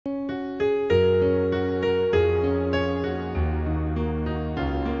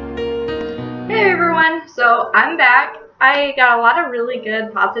So I'm back. I got a lot of really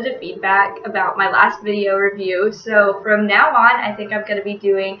good positive feedback about my last video review, so from now on I think I'm going to be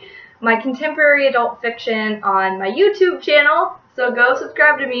doing my contemporary adult fiction on my YouTube channel, so go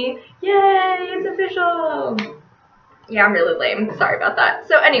subscribe to me. Yay, it's official! Yeah, I'm really lame. Sorry about that.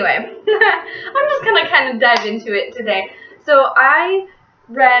 So anyway, I'm just going to kind of dive into it today. So I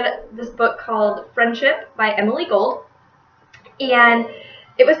read this book called Friendship by Emily Gould, and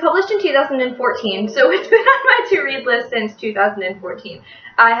it was published in 2014, so it's been on my to-read list since 2014.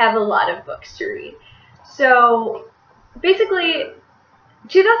 I have a lot of books to read. So basically,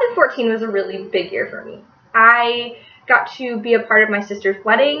 2014 was a really big year for me. I got to be a part of my sister's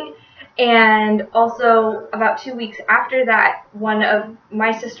wedding, and also about 2 weeks after that, one of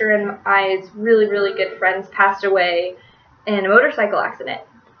my sister and I's really, really good friends passed away in a motorcycle accident.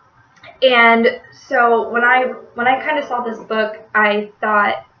 And so when I kind of saw this book, I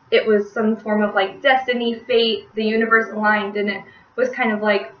thought it was some form of like destiny, fate, the universe aligned, and it was kind of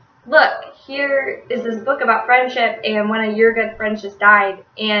like, look, here is this book about friendship, and one of your good friends just died,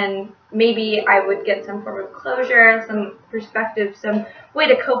 and maybe I would get some form of closure, some perspective, some way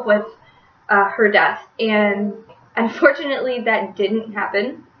to cope with her death. And unfortunately, that didn't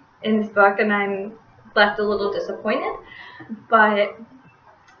happen in this book, and I'm left a little disappointed. But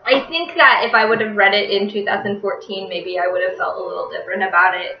I think that if I would have read it in 2014, maybe I would have felt a little different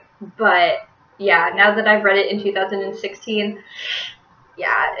about it. But yeah, now that I've read it in 2016,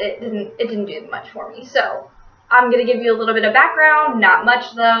 yeah, it didn't do much for me. So I'm gonna give you a little bit of background. Not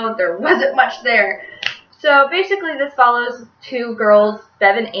much though. There wasn't much there. So basically, this follows two girls,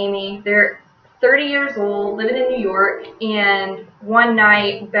 Bev and Amy. They're 30 years old, living in New York, and one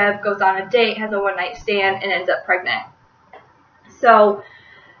night Bev goes on a date, has a one-night stand, and ends up pregnant. So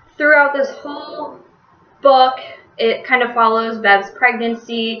throughout this whole book, it kind of follows Bev's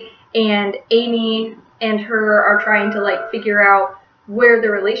pregnancy, and Amy and her are trying to like figure out where the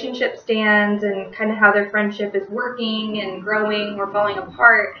relationship stands and kind of how their friendship is working and growing or falling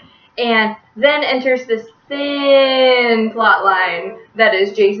apart. And then enters this thin plot line that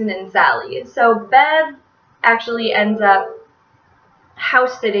is Jason and Sally. So Bev actually ends up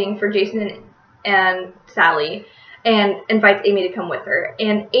house sitting for Jason and Sally, and invites Amy to come with her.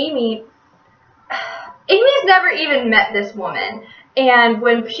 And Amy's never even met this woman. And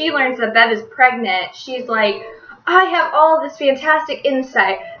when she learns that Bev is pregnant, she's like, I have all this fantastic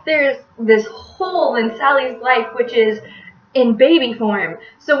insight. There's this hole in Sally's life which is in baby form.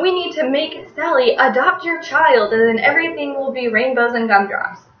 So we need to make Sally adopt your child, and then everything will be rainbows and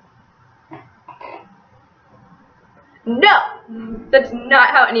gumdrops. No! That's not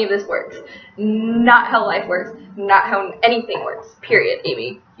how any of this works. Not how life works. Not how anything works. Period,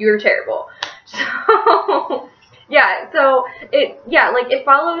 Amy. You're terrible. So, yeah, so it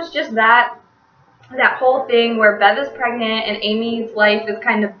follows just that whole thing where Bev is pregnant and Amy's life is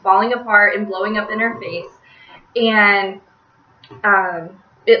kind of falling apart and blowing up in her face. And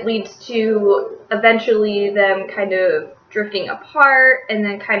it leads to eventually them kind of drifting apart and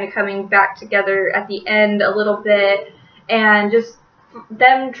then kind of coming back together at the end a little bit, and just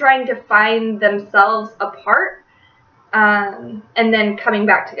them trying to find themselves apart, and then coming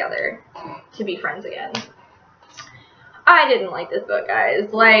back together to be friends again. I didn't like this book, guys.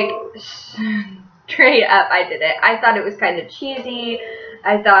 Like, straight up, I didn't. I thought it was kind of cheesy.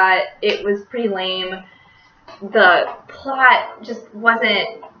 I thought it was pretty lame. The plot just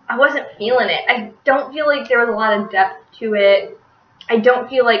I wasn't feeling it. I don't feel like there was a lot of depth to it. I don't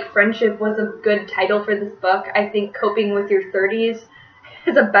feel like Friendship was a good title for this book. I think Coping with Your 30s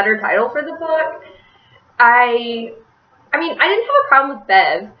is a better title for the book. I mean, I didn't have a problem with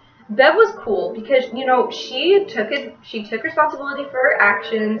Bev. Bev was cool because, you know, she took responsibility for her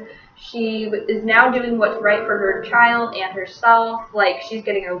actions. She is now doing what's right for her child and herself. Like, she's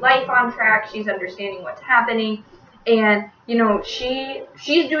getting her life on track. She's understanding what's happening. And, you know,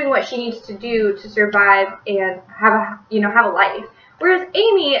 she's doing what she needs to do to survive and have a life. Whereas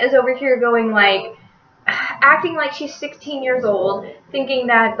Amy is over here going like, acting like she's 16 years old, thinking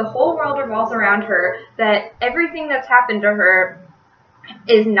that the whole world revolves around her, that everything that's happened to her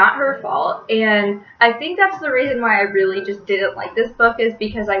is not her fault. And I think that's the reason why I really just didn't like this book, is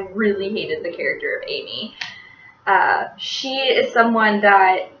because I really hated the character of Amy. She is someone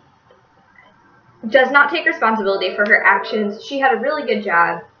that does not take responsibility for her actions. She had a really good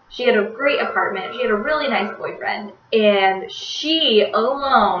job. She had a great apartment. She had a really nice boyfriend. And she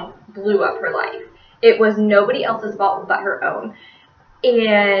alone blew up her life. It was nobody else's fault but her own.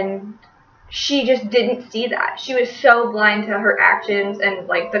 And she just didn't see that. She was so blind to her actions and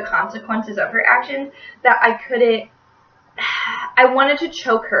like the consequences of her actions that I wanted to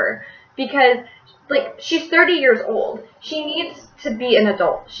choke her, because like, she's 30 years old. She needs to be an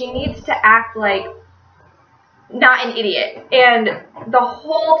adult. She needs to act like not an idiot. And the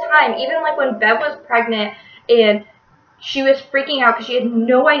whole time, even like when Bev was pregnant and she was freaking out because she had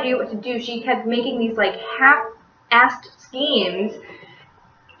no idea what to do, she kept making these like half-assed schemes,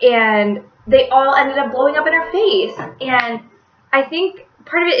 and they all ended up blowing up in her face. And I think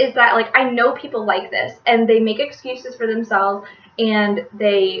part of it is that, like, I know people like this, and they make excuses for themselves, and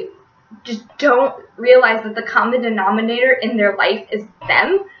they just don't realize that the common denominator in their life is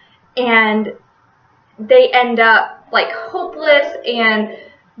them, and they end up, like, hopeless, and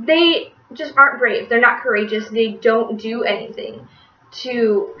they just aren't brave. They're not courageous. They don't do anything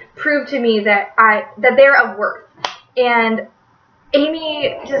to prove to me that they're of worth. And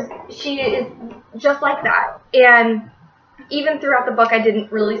Amy, she is just like that. And even throughout the book, I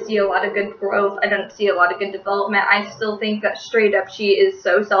didn't really see a lot of good growth. I didn't see a lot of good development. I still think that straight up she is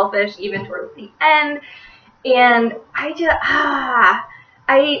so selfish, even towards the end. And I just,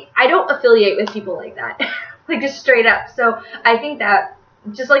 I don't affiliate with people like that. Like, just straight up. So I think that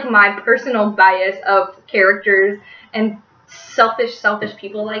just like my personal bias of characters and selfish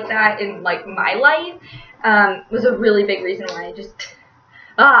people like that in like my life was a really big reason why I just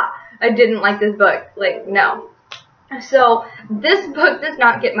I didn't like this book. Like, no. So this book does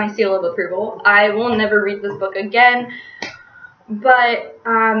not get my seal of approval. I will never read this book again. But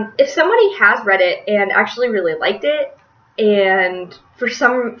if somebody has read it and actually really liked it, and for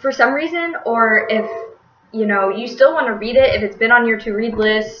some reason, or if you know you still want to read it, if it's been on your to-read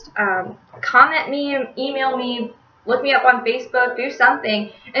list, comment me, email me, look me up on Facebook, do something,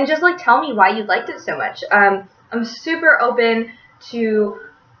 and just like tell me why you liked it so much. I'm super open to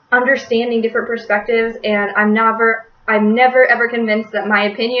understanding different perspectives, and I'm never ever convinced that my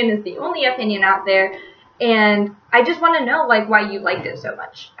opinion is the only opinion out there. And I just want to know, like, why you liked it so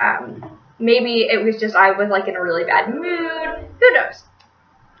much. Maybe it was just I was like in a really bad mood. Who knows?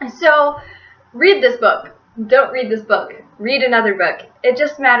 So read this book. Don't read this book. Read another book. It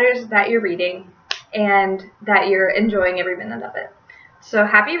just matters that you're reading and that you're enjoying every minute of it. So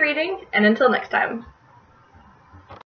happy reading, and until next time.